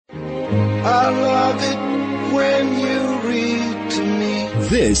I love it when you read to me.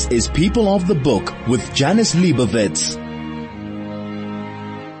 This is People of the Book with Janice Liebowitz.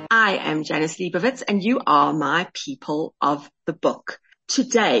 I am Janice Liebowitz and you are my People of the Book.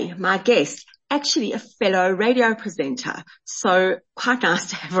 Today, my guest, actually a fellow radio presenter, so quite nice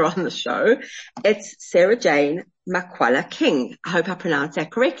to have her on the show. It's Sara-Jayne Makwala King. I hope I pronounced that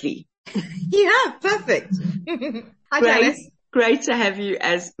correctly. Yeah, perfect. Hi, Janice. Great to have you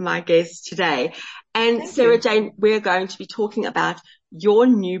as my guest today. And Sara-Jayne, we're going to be talking about your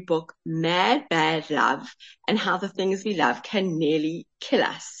new book, Mad Bad Love, and how the things we love can nearly kill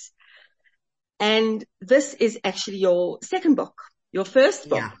us. And this is actually your second book. Your first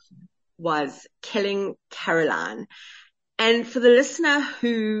book was Killing Caroline. And for the listener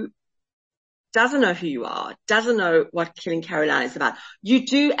who doesn't know who you are, doesn't know what Killing Caroline is about, you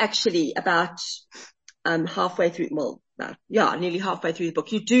do actually about halfway through, nearly halfway through the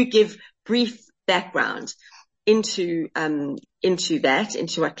book, you do give brief background into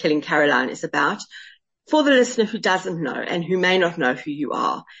what Killing Caroline is about. For the listener who doesn't know and who may not know who you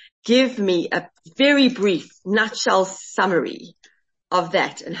are, give me a very brief nutshell summary of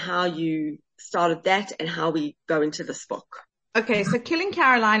that and how you started that and how we go into this book. Okay, so Killing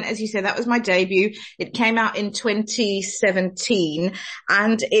Caroline, as you said, that was my debut. It came out in 2017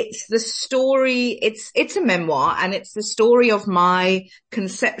 and it's the story, it's a memoir and it's the story of my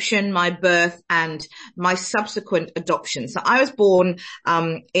conception, my birth and my subsequent adoption. So I was born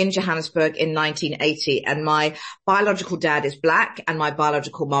in Johannesburg in 1980 and my biological dad is black and my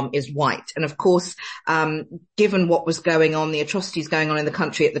biological mum is white. And of course, given what was going on, the atrocities going on in the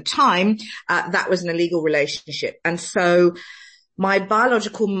country at the time, that was an illegal relationship. And so my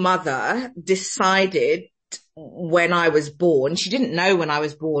biological mother decided when I was born, she didn't know when I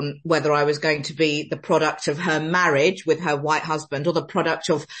was born whether I was going to be the product of her marriage with her white husband or the product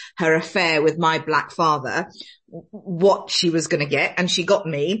of her affair with my black father, what she was going to get, and she got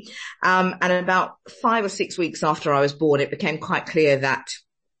me. And about 5 or 6 weeks after I was born, it became quite clear that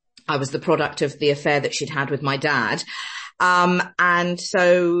I was the product of the affair that she'd had with my dad. And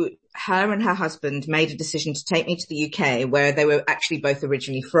so her and her husband made a decision to take me to the UK, where they were actually both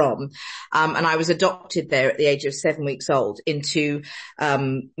originally from. And I was adopted there at the age of 7 weeks old into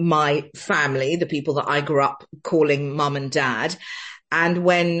my family, the people that I grew up calling mum and dad. And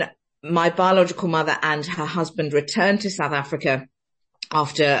when my biological mother and her husband returned to South Africa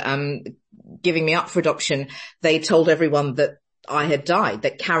after giving me up for adoption, they told everyone that I had died,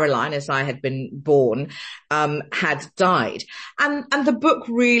 that Caroline, as I had been born, had died. And the book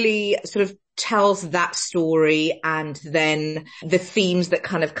really sort of tells that story and then the themes that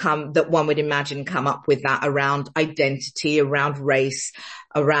kind of come, that one would imagine come up with that around identity, around race,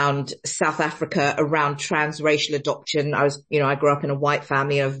 around South Africa, around transracial adoption. I grew up in a white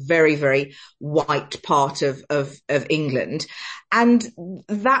family in a very, very white part of England. And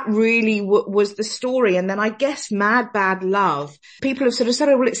that really was the story. And then I guess Mad Bad Love, people have sort of said,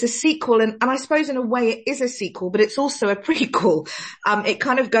 oh, well, it's a sequel. And I suppose in a way it is a sequel, but it's also a prequel. It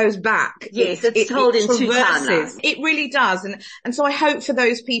kind of goes back. Yes, it's told in two timelines. It really does. And so I hope for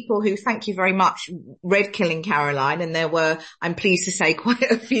those people who, thank you very much, read Killing Caroline, and there were, I'm pleased to say, quite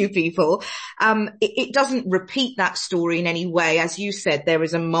a few people, it doesn't repeat that story in any way. As you said, there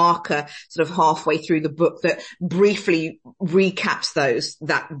is a marker sort of halfway through the book that briefly recaps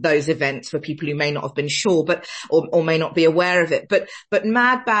those events for people who may not have been sure, or may not be aware of it. But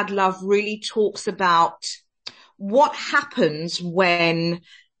Mad Bad Love really talks about what happens when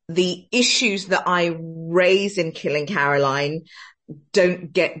the issues that I raise in Killing Caroline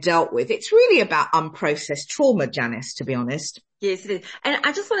don't get dealt with. It's really about unprocessed trauma, Janice, to be honest. Yes, it is. And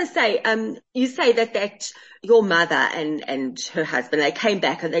I just want to say, you say that your mother and her husband, they came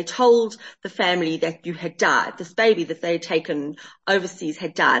back and they told the family that you had died. This baby that they had taken overseas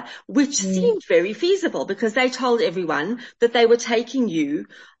had died, which seemed very feasible because they told everyone that they were taking you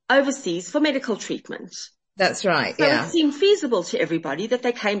overseas for medical treatment. That's right. So it seemed feasible to everybody that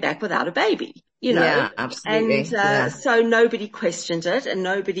they came back without a baby, you know. Yeah, absolutely. And so nobody questioned it and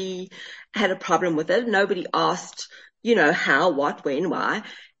nobody had a problem with it. Nobody asked, you know, how, what, when, why.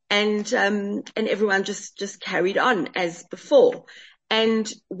 And everyone just carried on as before.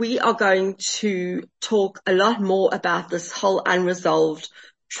 And we are going to talk a lot more about this whole unresolved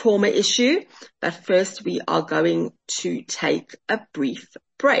trauma issue. But first we are going to take a brief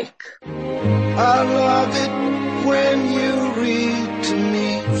break. I love it when you read to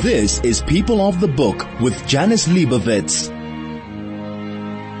me. This is People of the Book with Janice Liebowitz.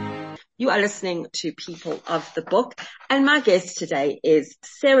 You are listening to People of the Book, and my guest today is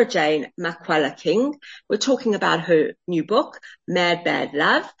Sara-Jayne Makwala King. We're talking about her new book, Mad Bad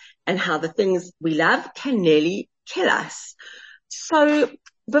Love, and how the things we love can nearly kill us. So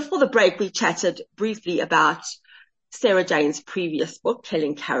before the break, we chatted briefly about Sara-Jayne's previous book,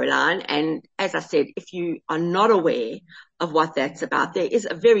 Killing Caroline. And as I said, if you are not aware of what that's about, there is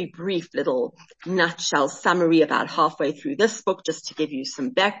a very brief little nutshell summary about halfway through this book, just to give you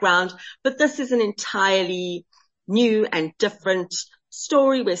some background. But this is an entirely new and different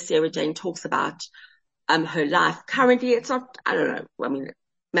story where Sara-Jayne talks about her life. Currently, it's not, I don't know, I mean,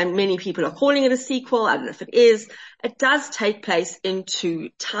 many people are calling it a sequel. I don't know if it is. It does take place in two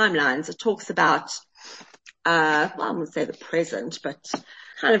timelines. It talks about well, I wouldn't say the present, but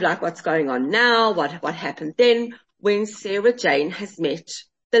kind of like what's going on now, what happened then when Sara-Jayne has met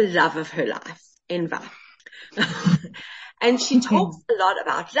the love of her life, Enva. And she talks a lot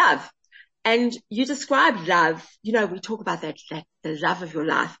about love. And you describe love, you know, we talk about that the love of your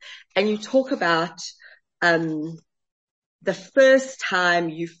life. And you talk about, the first time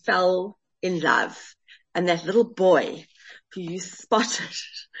you fell in love and that little boy who you spotted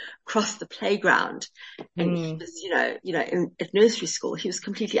across the playground. And he was, at nursery school, he was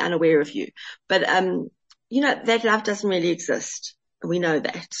completely unaware of you. But, that love doesn't really exist. We know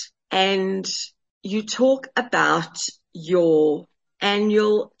that. And you talk about your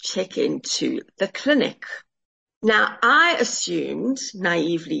annual check-in to the clinic. Now, I assumed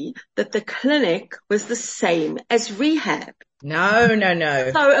naively that the clinic was the same as rehab. No.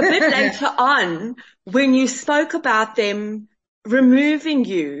 So a bit later on, when you spoke about them removing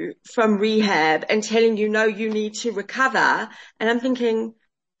you from rehab and telling you, no, you need to recover. And I'm thinking,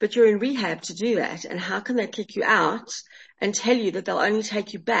 but you're in rehab to do that. And how can they kick you out and tell you that they'll only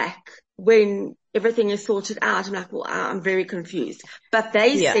take you back when everything is sorted out? I'm like, well, I'm very confused. But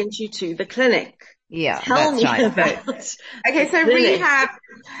they sent you to the clinic. Yeah, Tell that's me right. about Okay, so rehab,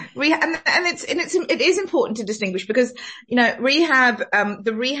 and it is important to distinguish because, rehab,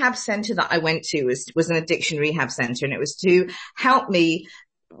 the rehab center that I went to was an addiction rehab center, and it was to help me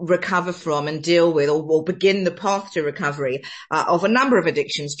recover from and deal with or begin the path to recovery of a number of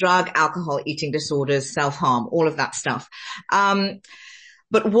addictions: drug, alcohol, eating disorders, self-harm, all of that stuff.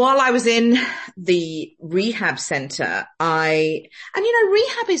 But while I was in the rehab center,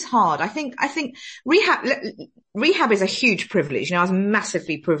 rehab is hard. I think rehab is a huge privilege. I was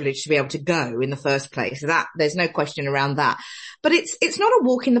massively privileged to be able to go in the first place. There's no question around that. But it's not a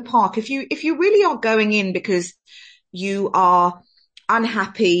walk in the park. If you really are going in because you are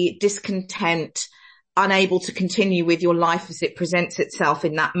unhappy, discontent, unable to continue with your life as it presents itself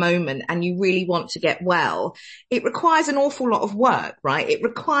in that moment, and you really want to get well, it requires an awful lot of work, right?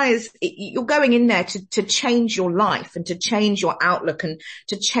 You're going in there to change your life and to change your outlook and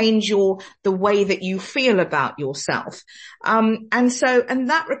to change the way that you feel about yourself. And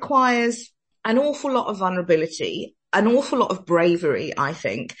that requires an awful lot of vulnerability, an awful lot of bravery, I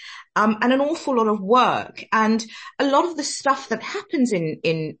think, and an awful lot of work. And a lot of the stuff that happens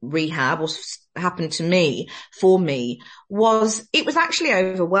in rehab or happened to me, for me, was actually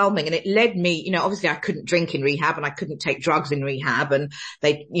overwhelming, and it led me, obviously I couldn't drink in rehab and I couldn't take drugs in rehab, and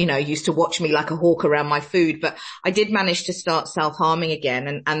they, used to watch me like a hawk around my food, but I did manage to start self-harming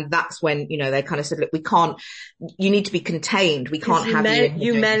again, and that's when, they kind of said, look, you need to be contained, we can't have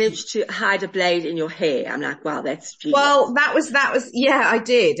you. You managed to hide a blade in your hair. I'm like, wow, that's genius. Well, that was, yeah, I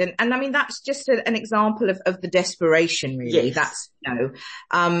did. And I mean, that's just an example of the desperation, really. Yes. That's,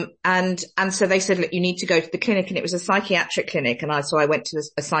 and so they said, look, you need to go to the clinic, and it was a psychiatric clinic. And so I went to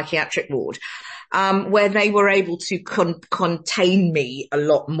a psychiatric ward, where they were able to contain me a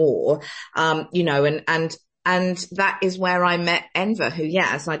lot more, and that is where I met Enva, who,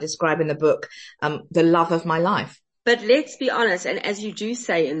 as I describe in the book, the love of my life. But let's be honest, and as you do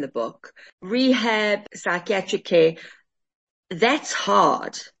say in the book, rehab, psychiatric care, that's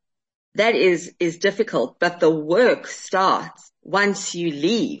hard. That is difficult, but the work starts once you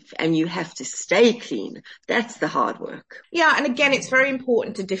leave and you have to stay clean. That's the hard work. Yeah. And again, it's very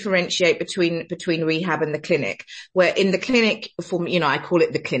important to differentiate between rehab and the clinic, where in the clinic, for me, I call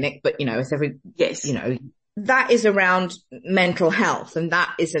it the clinic, but it's that is around mental health, and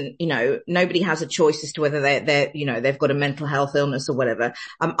that isn't, nobody has a choice as to whether they've got a mental health illness or whatever.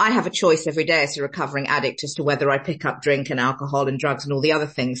 I have a choice every day as a recovering addict as to whether I pick up drink and alcohol and drugs and all the other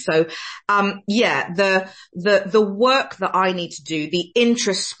things. So, the work that I need to do, the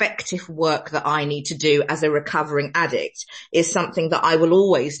introspective work that I need to do as a recovering addict is something that I will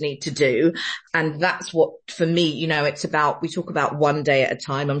always need to do. And that's what, for me, it's about, we talk about one day at a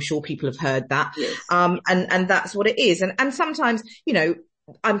time. I'm sure people have heard that. Yes. And that's what it is. And sometimes,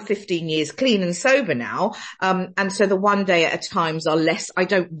 I'm 15 years clean and sober now. And so the one day at a times are less, I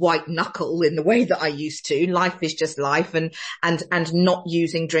don't white knuckle in the way that I used to. Life is just life, and not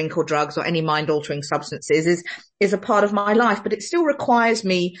using drink or drugs or any mind altering substances is a part of my life, but it still requires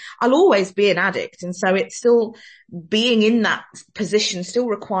me. I'll always be an addict. And so it's still, being in that position still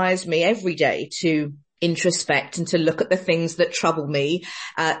requires me every day to introspect and to look at the things that trouble me,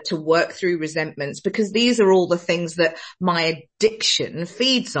 to work through resentments, because these are all the things that my addiction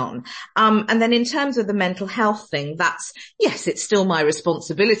feeds on. And then in terms of the mental health thing, yes, it's still my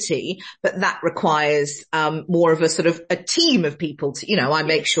responsibility, but that requires, more of a sort of a team of people to, I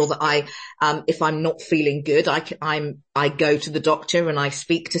make sure that if I'm not feeling good, I go to the doctor and I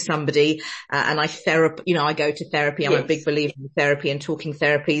speak to somebody, and I go to therapy. I'm a big believer in therapy and talking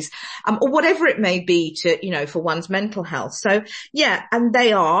therapies, or whatever it may be to, for one's mental health. So yeah, and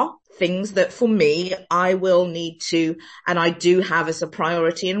they are things that for me, I will need to, and I do have as a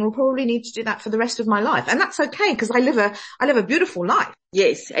priority, and will probably need to do that for the rest of my life. And that's okay, because I live a beautiful life.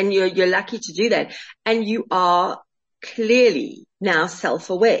 Yes. And you're lucky to do that. And you are clearly now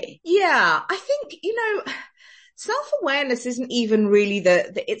self-aware. Yeah. I think, self-awareness isn't even really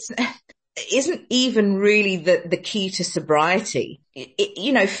isn't even really the key to sobriety.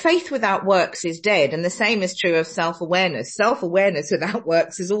 Faith without works is dead, and the same is true of self-awareness. Self-awareness without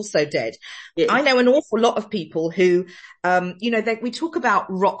works is also dead. Yes. I know an awful lot of people who, we talk about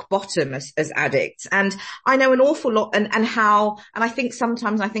rock bottom as addicts, and I know an awful lot, and I think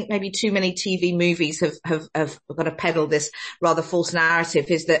sometimes maybe too many TV movies have got to peddle this rather false narrative,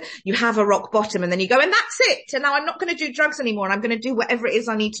 is that you have a rock bottom and then you go, and that's it, and now I'm not going to do drugs anymore, and I'm going to do whatever it is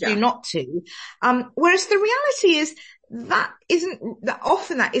I need to do not to. Whereas the reality is, that isn't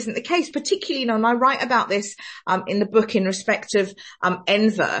the case, particularly, and I write about this, in the book in respect of,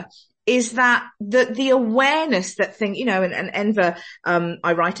 Enver, is that the awareness that and Enver,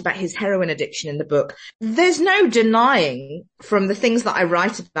 I write about his heroin addiction in the book. There's no denying from the things that I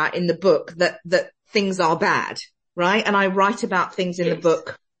write about in the book that things are bad, right? And I write about things in the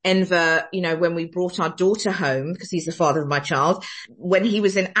book. Enver, when we brought our daughter home, because he's the father of my child, when he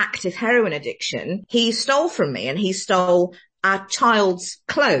was in active heroin addiction, he stole from me, and he stole our child's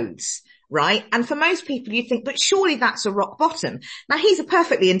clothes, right? And for most people, you think, but surely that's a rock bottom. Now, he's a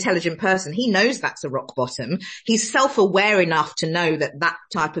perfectly intelligent person. He knows that's a rock bottom. He's self-aware enough to know that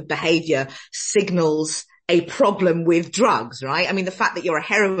type of behavior signals a problem with drugs, right? I mean, the fact that you're a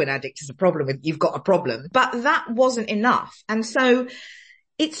heroin addict is a problem. You've got a problem. But that wasn't enough. And so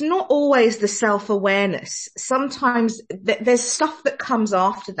it's not always the self-awareness. Sometimes there's stuff that comes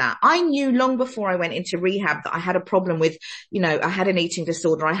after that. I knew long before I went into rehab that I had a problem with, I had an eating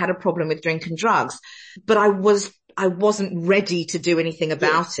disorder. I had a problem with drink and drugs, but I wasn't ready to do anything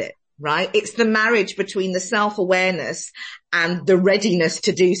about it, right? It's the marriage between the self-awareness and the readiness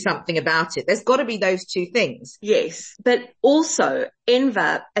to do something about it. There's got to be those two things. Yes. But also,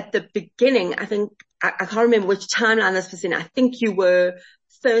 Enver, at the beginning, I think, I can't remember which timeline this was in. I think you were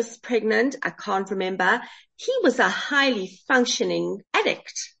first pregnant. I can't remember. He was a highly functioning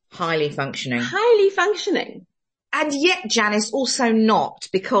addict. Highly functioning. And yet, Janice, also not,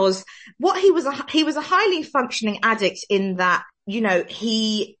 because he was a highly functioning addict in that,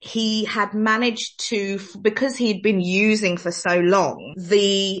 he had managed to, because he'd been using for so long,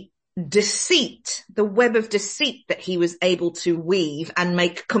 the web of deceit that he was able to weave and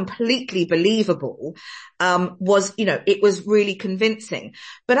make completely believable, it was really convincing,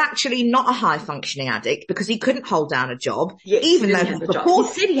 but actually not a high functioning addict, because he couldn't hold down a job, even though he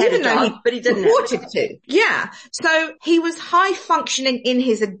said he had a job, but he didn't purported to. Yeah. So he was high functioning in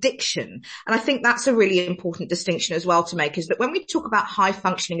his addiction. And I think that's a really important distinction as well to make, is that when we talk about high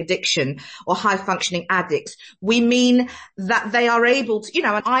functioning addiction or high functioning addicts, we mean that they are able to,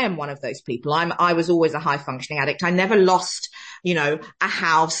 and I am one of those people. I was always a high functioning addict. I never lost, a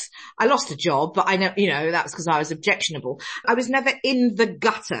house. I lost a job, but I know, that's because I was objectionable. I was never in the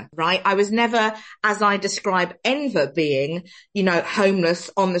gutter, right? I was never, as I describe Enver, being, homeless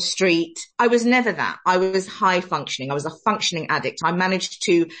on the street. I was never that. I was high functioning. I was a functioning addict. I managed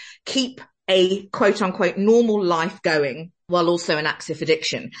to keep a quote unquote normal life going while also an active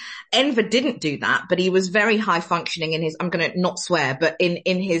addiction. Enver didn't do that, but he was very high functioning in his, I'm going to not swear, but in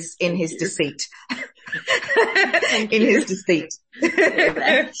his deceit. In his deceit.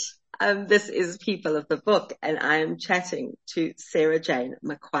 This is People of the Book, and I am chatting to Sara-Jayne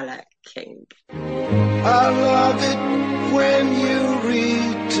Makwala King. I love it when you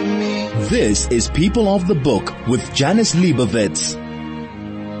read to me. This is People of the Book with Janice Liebowitz.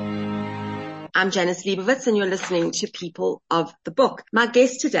 I'm Janice Liebowitz and you're listening to People of the Book. My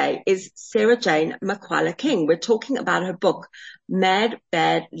guest today is Sara-Jayne Makwala King. We're talking about her book, Mad,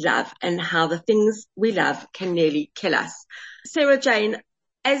 Bad Love, and how the things we love can nearly kill us. Sara-Jayne,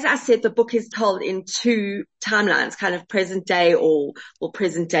 as I said, the book is told in two timelines, kind of present day or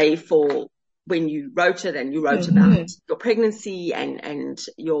present day for when you wrote it, and you wrote about your pregnancy and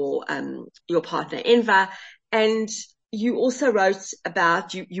your partner Enver, and you also wrote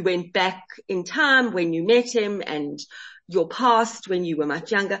about you went back in time when you met him and your past when you were much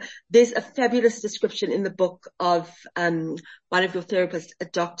younger. There's a fabulous description in the book of one of your therapists,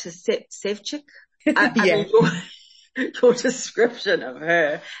 Dr. Sevchik. I mean, your description of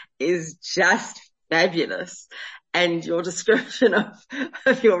her is just fabulous. And your description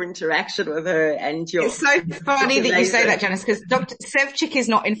of your interaction with her and your... It's so funny that you say that, Janice, because Dr. Sevchik is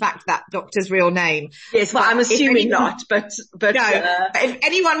not, in fact, that doctor's real name. Yes, well, I'm assuming not, but no, if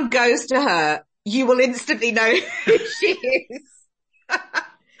anyone goes to her, you will instantly know who she is.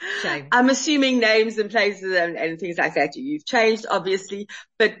 Shame. I'm assuming names and places and things like that. You've changed, obviously,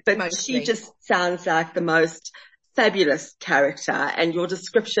 but Mostly. She just sounds like the most fabulous character, and your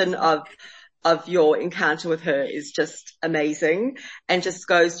description of your encounter with her is just amazing, and just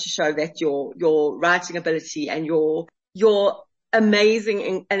goes to show that your writing ability and your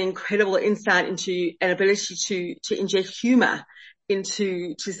amazing and incredible insight into an ability to inject humor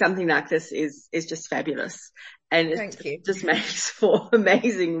into something like this is just fabulous. And it just makes for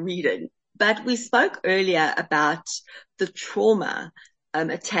amazing reading. But we spoke earlier about the trauma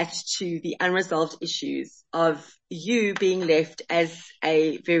attached to the unresolved issues of you being left as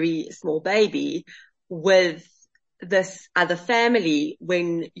a very small baby with this other family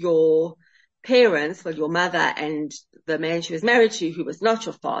when your parents, well, your mother and the man she was married to, who was not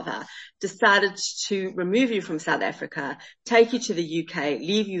your father, decided to remove you from South Africa, take you to the UK,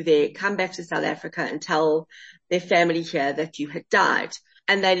 leave you there, come back to South Africa and tell their family here that you had died.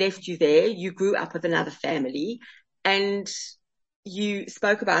 And they left you there. You grew up with another family, and you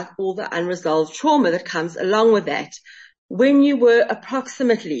spoke about all the unresolved trauma that comes along with that. When you were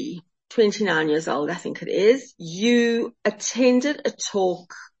approximately 29 years old, I think it is, you attended a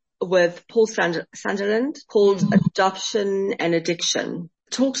talk with Paul Sunderland called Adoption and Addiction.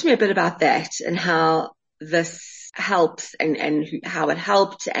 Talk to me a bit about that and how this helps and how it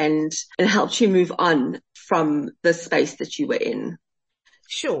helped and helped you move on from the space that you were in.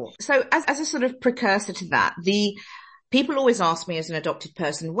 Sure. So as a sort of precursor to that, people always ask me as an adopted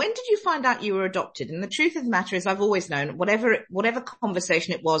person, when did you find out you were adopted? And the truth of the matter is I've always known whatever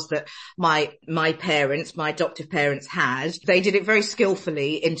conversation it was that my adoptive parents had, they did it very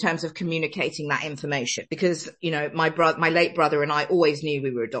skillfully in terms of communicating that information, because, you know, my late brother and I always knew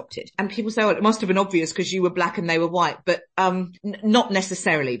we were adopted. And people say, well, it must have been obvious because you were black and they were white, but, not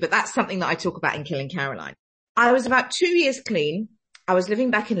necessarily, but that's something that I talk about in Killing Caroline. I was about 2 years clean. I was living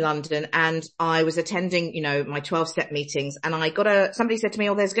back in London and I was attending, you know, my 12-step meetings, and somebody said to me,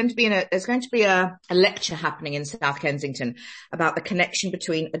 oh, there's going to be a lecture happening in South Kensington about the connection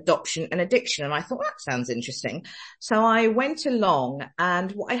between adoption and addiction. And I thought, that sounds interesting. So I went along,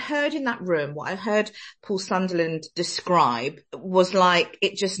 and what I heard in that room, what I heard Paul Sunderland describe was like,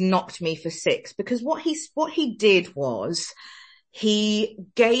 it just knocked me for six, because what he did was, he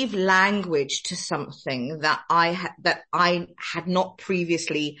gave language to something that I had not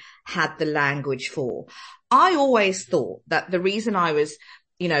previously had the language for. I always thought that the reason I was,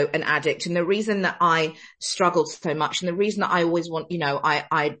 you know, an addict, and the reason that I struggled so much, and the reason that I always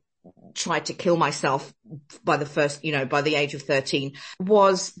I tried to kill myself by the age of 13,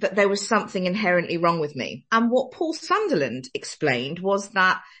 was that there was something inherently wrong with me. And what Paul Sunderland explained was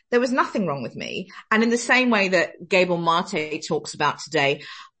that there was nothing wrong with me. And in the same way that Gabor Mate talks about today,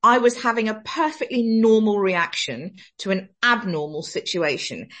 I was having a perfectly normal reaction to an abnormal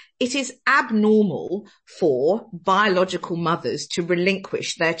situation. It is abnormal for biological mothers to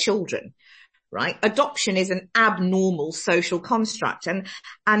relinquish their children. Right? Adoption is an abnormal social construct,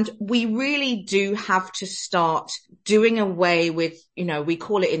 and we really do have to start doing away with, you know, we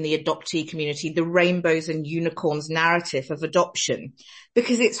call it in the adoptee community, the rainbows and unicorns narrative of adoption,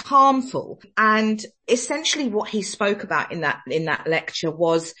 because it's harmful. And essentially what he spoke about in that lecture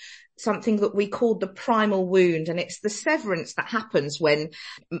was something that we called the primal wound, and it's the severance that happens when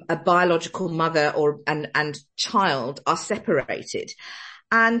a biological mother and child are separated.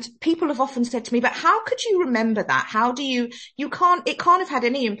 And people have often said to me, but how could you remember that? How do it can't have had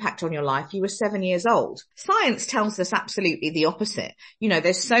any impact on your life. You were 7 years old. Science tells us absolutely the opposite. You know,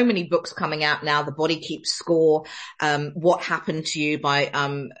 there's so many books coming out now. The Body Keeps Score, What Happened to You by,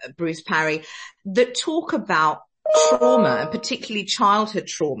 Bruce Parry, that talk about trauma, and particularly childhood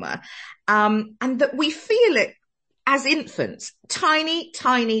trauma, and that we feel it as infants, tiny,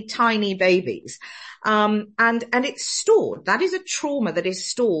 tiny, tiny babies. And it's stored. That is a trauma that is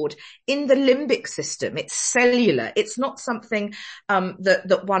stored in the limbic system. It's cellular. It's not something,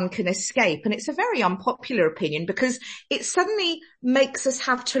 that one can escape. And it's a very unpopular opinion because it suddenly makes us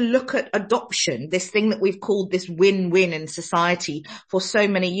have to look at adoption, this thing that we've called this win-win in society for so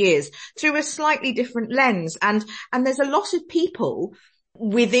many years, through a slightly different lens. And there's a lot of people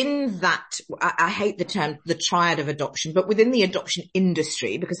within that, I hate the term, the triad of adoption, but within the adoption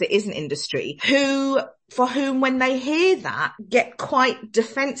industry, because it is an industry, for whom when they hear that get quite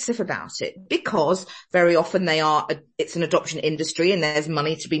defensive about it, because very often it's an adoption industry and there's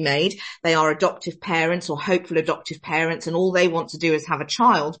money to be made. They are adoptive parents or hopeful adoptive parents, and all they want to do is have a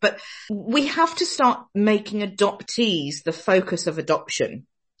child. But we have to start making adoptees the focus of adoption.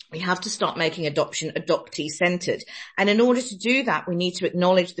 We have to start making adoption adoptee-centered. And in order to do that, we need to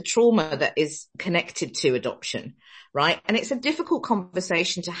acknowledge the trauma that is connected to adoption, right? And it's a difficult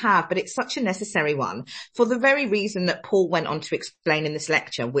conversation to have, but it's such a necessary one for the very reason that Paul went on to explain in this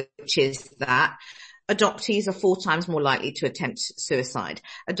lecture, which is that adoptees are 4 times more likely to attempt suicide.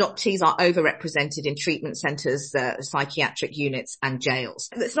 Adoptees are overrepresented in treatment centres, psychiatric units and jails.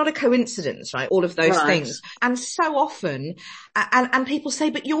 It's not a coincidence, right? All of those things. And so often, and people say,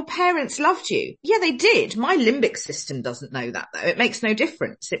 but your parents loved you. Yeah, they did. My limbic system doesn't know that though. It makes no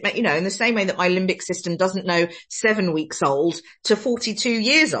difference. In the same way that my limbic system doesn't know 7 weeks old to 42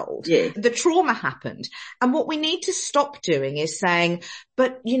 years old. Yeah. The trauma happened. And what we need to stop doing is saying,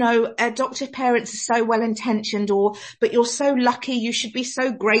 but, adoptive parents are so well-intentioned, but you're so lucky, you should be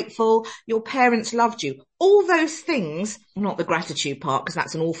so grateful, your parents loved you. All those things, not the gratitude part, because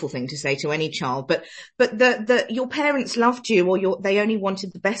that's an awful thing to say to any child, but your parents loved you, or they only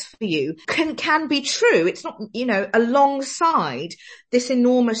wanted the best for you, can be true. It's not, alongside this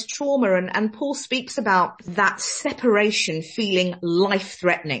enormous trauma. And Paul speaks about that separation feeling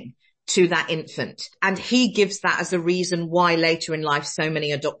life-threatening to that infant. And he gives that as a reason why later in life so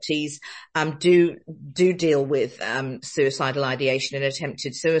many adoptees do deal with suicidal ideation and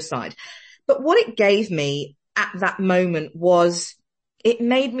attempted suicide. But what it gave me at that moment was, it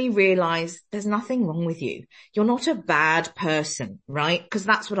made me realize there's nothing wrong with you. You're not a bad person, right? Because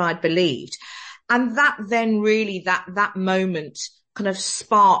that's what I'd believed. And that then really, that moment kind of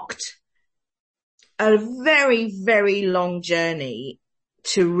sparked a very, very long journey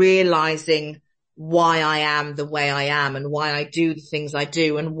to realizing why I am the way I am and why I do the things I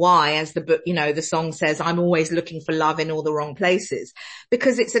do, and why, as the book, the song says, I'm always looking for love in all the wrong places,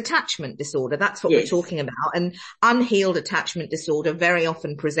 because it's attachment disorder. That's what we're talking about. And unhealed attachment disorder very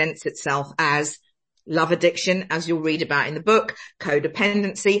often presents itself as love addiction, as you'll read about in the book,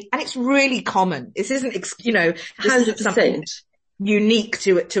 codependency, and it's really common. This isn't, this isn't something unique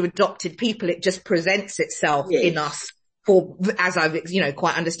to adopted people. It just presents itself in us for, as I've,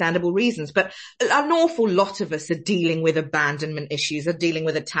 quite understandable reasons. But an awful lot of us are dealing with abandonment issues, are dealing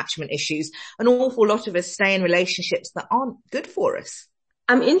with attachment issues. An awful lot of us stay in relationships that aren't good for us.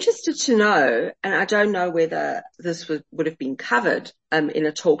 I'm interested to know, and I don't know whether this would have been covered in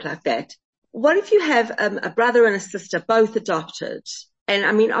a talk like that. What if you have a brother and a sister, both adopted?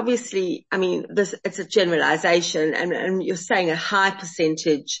 And obviously, it's a generalization, and you're saying a high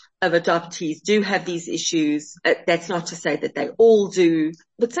percentage of adoptees do have these issues. That's not to say that they all do.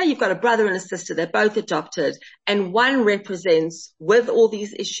 But say you've got a brother and a sister, they're both adopted, and one represents with all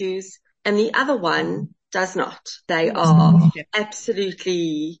these issues and the other one does not. They are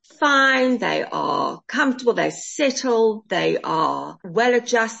absolutely fine. They are comfortable. They're settled. They are well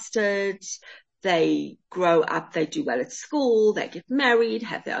adjusted. They grow up, they do well at school, they get married,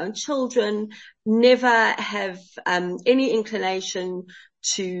 have their own children, never have any inclination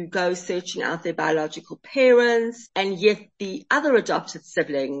to go searching out their biological parents. And yet the other adopted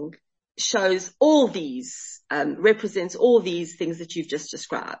sibling shows all these, represents all these things that you've just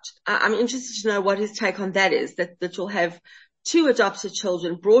described. I'm interested to know what his take on that is, that you'll have 2 adopted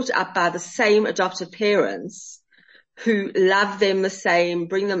children brought up by the same adopted parents who love them the same,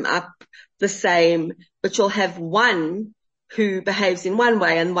 bring them up the same, but you'll have one who behaves in one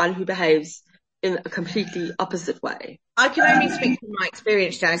way and one who behaves in a completely opposite way. I can only speak from my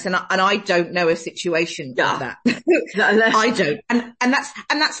experience, Janice, and I don't know a situation like that. I don't. And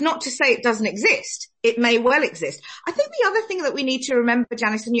that's not to say it doesn't exist. It may well exist. I think the other thing that we need to remember,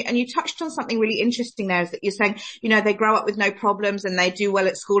 Janice, and you touched on something really interesting there, is that you're saying, they grow up with no problems and they do well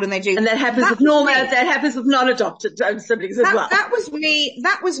at school and they do. And that happens that happens with non-adopted siblings as well. That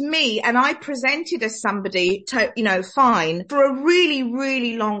was me. And I presented as somebody fine for a really,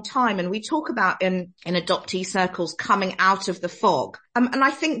 really long time. And we talk about in adoptee circles coming out of the fog. And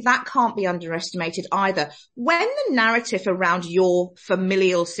I think that can't be underestimated either. When the narrative around your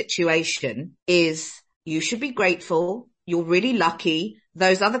familial situation is, you should be grateful, you're really lucky,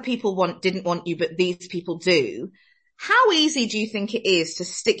 those other people didn't want you, but these people do. How easy do you think it is to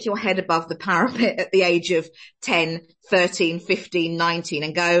stick your head above the parapet at the age of 10, 13, 15, 19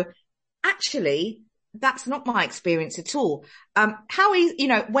 and go, actually, that's not my experience at all. How easy,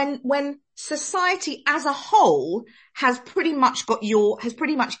 when society as a whole has pretty much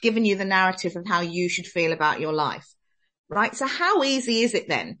given you the narrative of how you should feel about your life, right? So how easy is it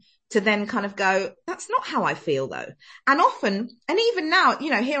then to then kind of go, that's not how I feel though. And often, and even now,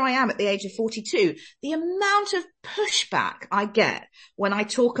 here I am at the age of 42, the amount of pushback I get when I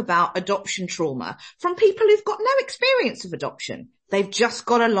talk about adoption trauma from people who've got no experience of adoption. They've just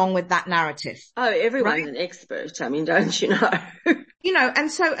got along with that narrative. Oh, everyone's an expert. I mean, don't you know? And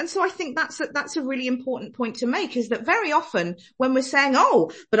so I think that's a really important point to make, is that very often when we're saying,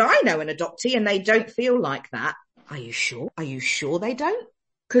 oh, but I know an adoptee and they don't feel like that. Are you sure? Are you sure they don't?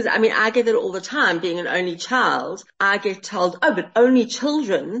 Because, I mean, I get it all the time. Being an only child, I get told, oh, but only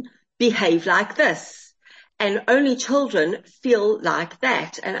children behave like this. And only children feel like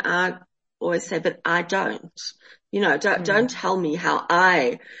that. And I always say, but I don't. Don't tell me how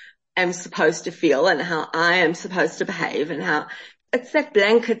I am supposed to feel and how I am supposed to behave, and how it's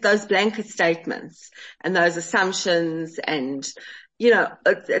those blanket statements and those assumptions. And,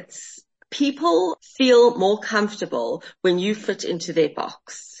 it's people feel more comfortable when you fit into their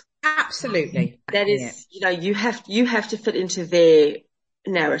box. Absolutely. That is, you have to fit into their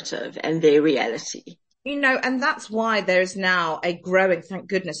narrative and their reality. And that's why there's now thank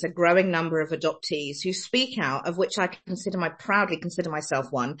goodness, a growing number of adoptees who speak out, of which I proudly consider myself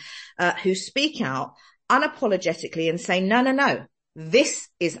one, who speak out unapologetically and say, no, this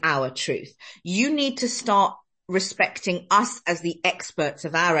is our truth. You need to start respecting us as the experts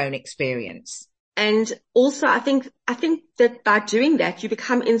of our own experience. And also, I think that by doing that, you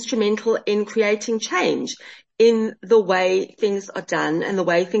become instrumental in creating change in the way things are done and the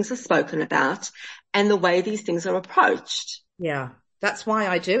way things are spoken about and the way these things are approached. Yeah, that's why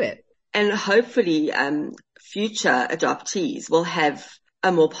I do it. And hopefully, future adoptees will have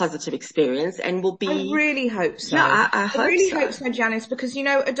a more positive experience and will be. I really hope so. Yeah, I hope so, Janice, because,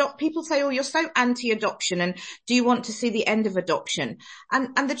 people say, oh, you're so anti-adoption and do you want to see the end of adoption?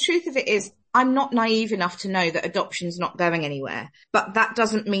 And the truth of it is, I'm not naive enough to know that adoption's not going anywhere, but that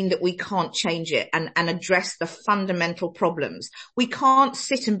doesn't mean that we can't change it and address the fundamental problems. We can't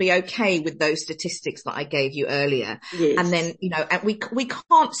sit and be okay with those statistics that I gave you earlier. Yes. And then, and we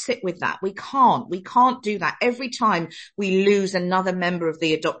can't sit with that. We can't do that. Every time we lose another member of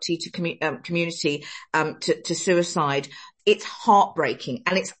the adoptee community, to suicide, it's heartbreaking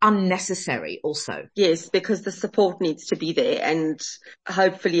and it's unnecessary also. Yes, because the support needs to be there, and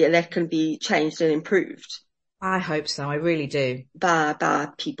hopefully that can be changed and improved. I hope so. I really do. By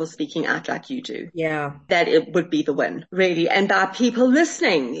people speaking out like you do. Yeah. That it would be the win, really. And by people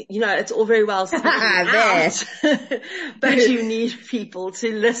listening, it's all very well speaking out, but you need people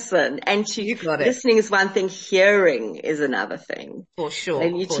to listen, and listening is one thing, hearing is another thing. For sure. They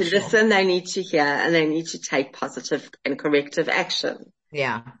need to listen, they need to hear, and they need to take positive and corrective action.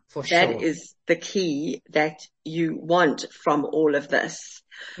 Yeah, for sure. That is the key that you want from all of this.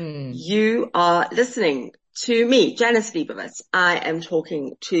 You are listening to me, Janice Liebowitz. I am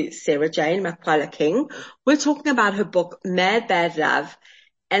talking to Sara-Jayne Makwala King. We're talking about her book, Mad Bad Love,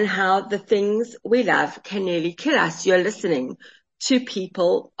 and how the things we love can nearly kill us. You're listening to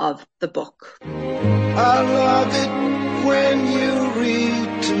People of the Book. I love it when you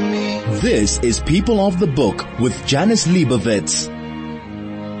read to me. This is People of the Book with Janice Liebowitz.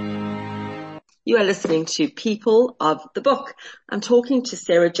 You are listening to People of the Book. I'm talking to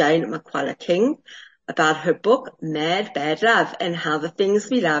Sara-Jayne Makwala King about her book, Mad Bad Love, and how the things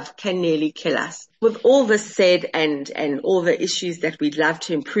we love can nearly kill us. With all this said and all the issues that we'd love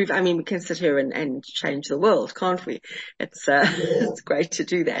to improve, I mean, we can sit here and change the world, can't we? It's great to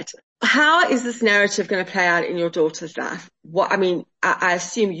do that. How is this narrative going to play out in your daughter's life? I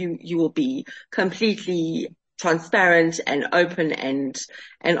assume you will be completely transparent and open and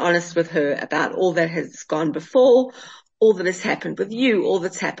honest with her about all that has gone before. all that has happened with you, all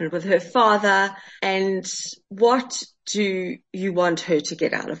that's happened with her father, and what do you want her to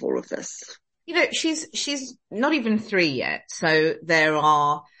get out of all of this? You know, she's not even 3 yet. So there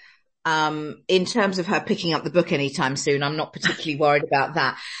are, in terms of her picking up the book anytime soon, I'm not particularly worried about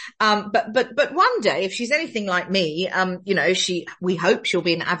that. But one day, if she's anything like me, you know, we hope she'll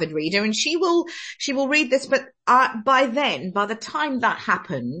be an avid reader and she will read this. But, by the time that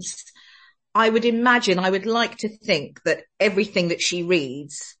happens, I would like to think that everything that she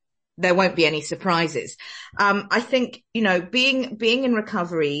reads, there won't be any surprises. I think, you know, being in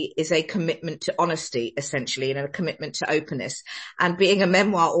recovery is a commitment to honesty, essentially, and a commitment to openness. And being a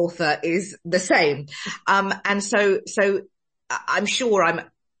memoir author is the same. And so I'm sure I'm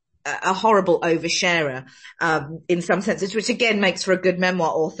a horrible oversharer, in some senses, which again makes for a good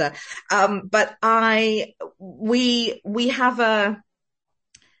memoir author. But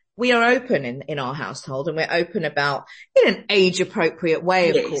we are open in our household, and we're open about, in an age appropriate way,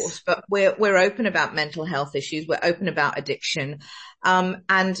 of course, but we're open about mental health issues. We're open about addiction.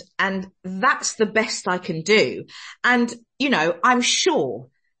 And that's the best I can do. And, you know, I'm sure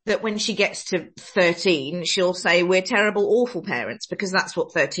that when she gets to 13, she'll say we're terrible, awful parents, because that's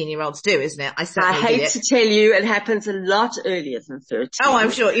what 13-year-olds do, isn't it? I hate to tell you, it happens a lot earlier than 13. Oh, I'm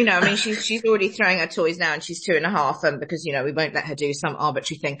sure. You know, I mean, she's already throwing her toys now, and she's 2.5, because, you know, we won't let her do some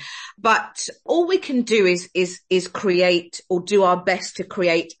arbitrary thing. But all we can do is create, or do our best to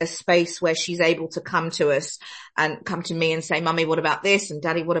create, a space where she's able to come to us and come to me and say, Mummy, what about this? And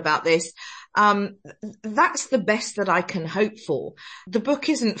Daddy, what about this? That's the best that I can hope for. The book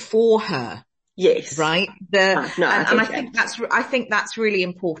isn't for her. Yes. Right? I think that's really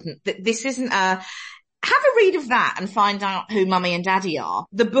important, that this isn't have a read of that and find out who Mummy and Daddy are.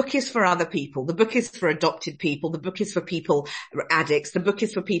 The book is for other people. The book is for adopted people. The book is for people, addicts. The book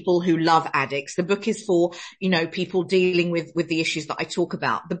is for people who love addicts. The book is for, you know, people dealing with the issues that I talk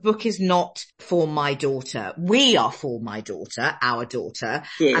about. The book is not for my daughter. We are for my daughter, our daughter,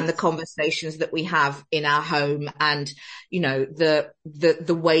 yes, and the conversations that we have in our home, and, you know, the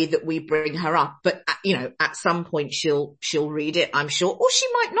way that we bring her up. But, you know, at some point she'll read it, I'm sure, or she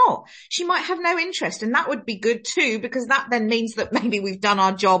might not. She might have no interest. And that would be good too, because that then means that maybe we've done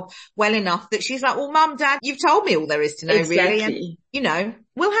our job well enough that she's like, well, Mum, Dad, you've told me all there is to know, exactly. Really. And, you know,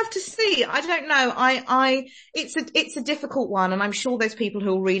 we'll have to see. I don't know. It's a difficult one. And I'm sure there's people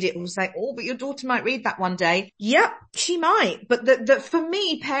who will read it and will say, oh, but your daughter might read that one day. Yep, she might. But for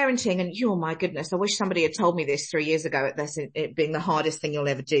me, parenting, and oh my goodness, I wish somebody had told me this 3 years ago, at this, it being the hardest thing you'll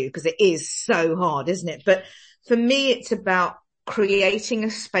ever do, because it is so hard, isn't it? But for me, it's about creating a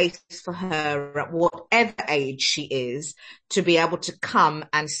space for her at whatever age she is to be able to come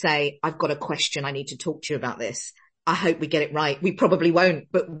and say, I've got a question. I need to talk to you about this. I hope we get it right. We probably won't,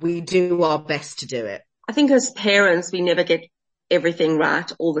 but we do our best to do it. I think as parents, we never get everything right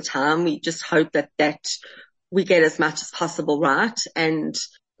all the time. We just hope that we get as much as possible right. And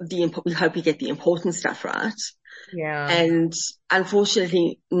we hope we get the important stuff right. Yeah. And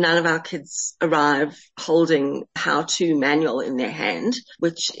unfortunately, none of our kids arrive holding how-to manual in their hand,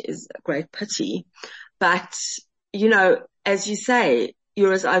 which is a great pity. But, you know, as you say,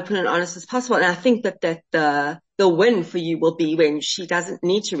 you're as open and honest as possible. And I think that the win for you will be when she doesn't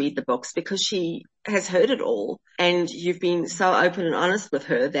need to read the books, because she has heard it all. And you've been so open and honest with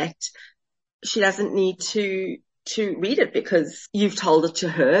her that she doesn't need to read it, because you've told it to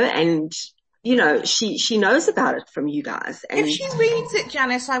her, and you know, she knows about it from you guys. And if she reads it,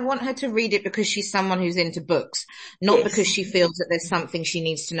 Janice, I want her to read it because she's someone who's into books, not yes, because she feels that there's something she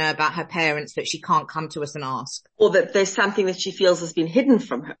needs to know about her parents that she can't come to us and ask. Or that there's something that she feels has been hidden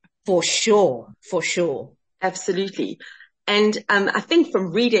from her. For sure. Absolutely. And, I think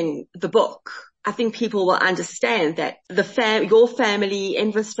from reading the book, I think people will understand that your family,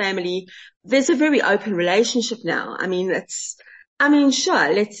 Enver's family, there's a very open relationship now.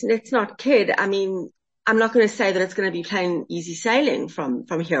 Sure, let's not kid. I mean, I'm not going to say that it's going to be plain easy sailing from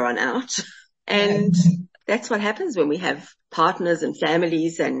here on out. And that's what happens when we have partners and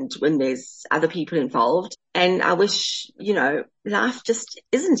families, and when there's other people involved. And I wish, you know, life just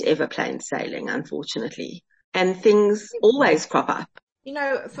isn't ever plain sailing, unfortunately. And things always crop up. You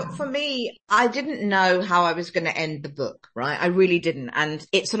know, for me, I didn't know how I was going to end the book, right? I really didn't. And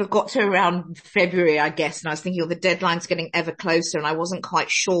it sort of got to around February, I guess. And I was thinking, the deadline's getting ever closer, and I wasn't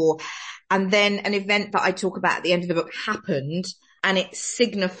quite sure. And then an event that I talk about at the end of the book happened, and it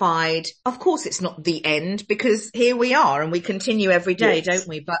signified, of course it's not the end, because here we are and we continue every day, yes, don't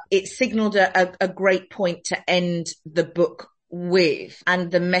we? But it signaled a great point to end the book with, and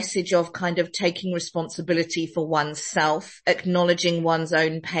the message of kind of taking responsibility for oneself, acknowledging one's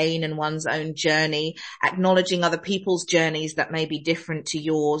own pain and one's own journey, acknowledging other people's journeys that may be different to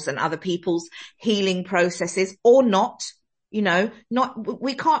yours and other people's healing processes or not, not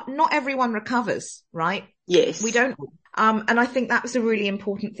everyone recovers, right? Yes. We don't. And I think that was a really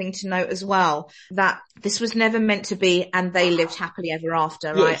important thing to note as well, that this was never meant to be, and they lived happily ever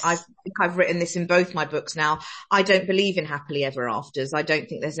after, right? Yes. I think I've written this in both my books now. I don't believe in happily ever afters. I don't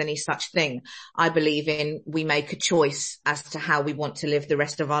think there's any such thing. I believe in we make a choice as to how we want to live the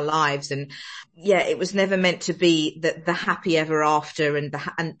rest of our lives. And yeah, it was never meant to be that the happy ever after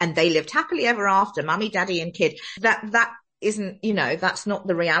and they lived happily ever after, mummy, daddy and kid. That isn't, that's not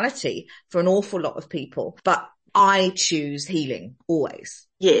the reality for an awful lot of people. But I choose healing always.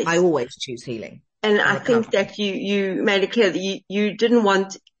 Yes. I always choose healing. And I think that you made it clear that you didn't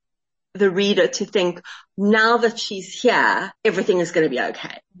want the reader to think now that she's here, everything is going to be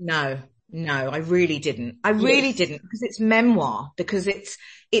okay. No, I really didn't. I really didn't, because it's memoir, because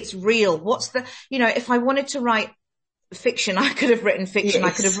it's real. If I wanted to write fiction, I could have written fiction.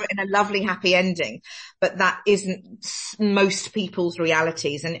 Yes. I could have written a lovely happy ending, but that isn't most people's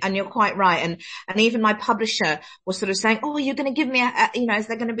realities. And you're quite right. And even my publisher was sort of saying, oh, you're going to give me is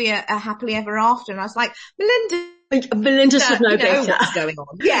there going to be a happily ever after? And I was like, Melinda should know better. What's going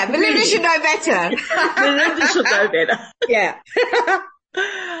on. Yeah, Melinda should know better. Melinda should know better. Yeah.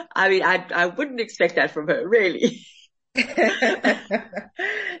 I mean, I wouldn't expect that from her, really.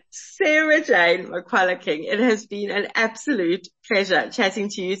 Sara-Jayne Makwala King, it has been an absolute pleasure chatting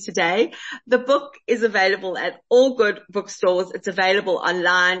to you today. The book is available at all good bookstores. It's available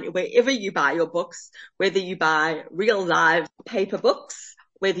online wherever you buy your books, whether you buy real live paper books,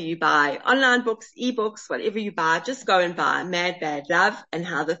 whether you buy online books, ebooks, whatever you buy, just go and buy Mad Bad Love and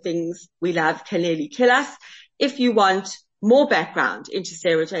How the Things We Love Can Nearly Kill Us. If you want more background into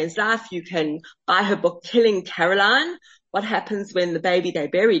Sara-Jayne's life, you can buy her book, Killing Caroline, What Happens When the Baby They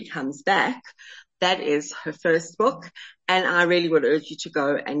Buried Comes Back. That is her first book, and I really would urge you to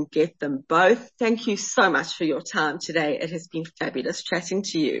go and get them both. Thank you so much for your time today. It has been fabulous chatting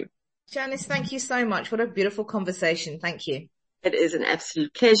to you. Janice, thank you so much. What a beautiful conversation. Thank you. It is an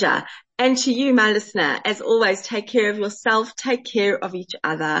absolute pleasure. And to you, my listener, as always, take care of yourself, take care of each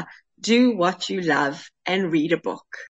other, do what you love, and read a book.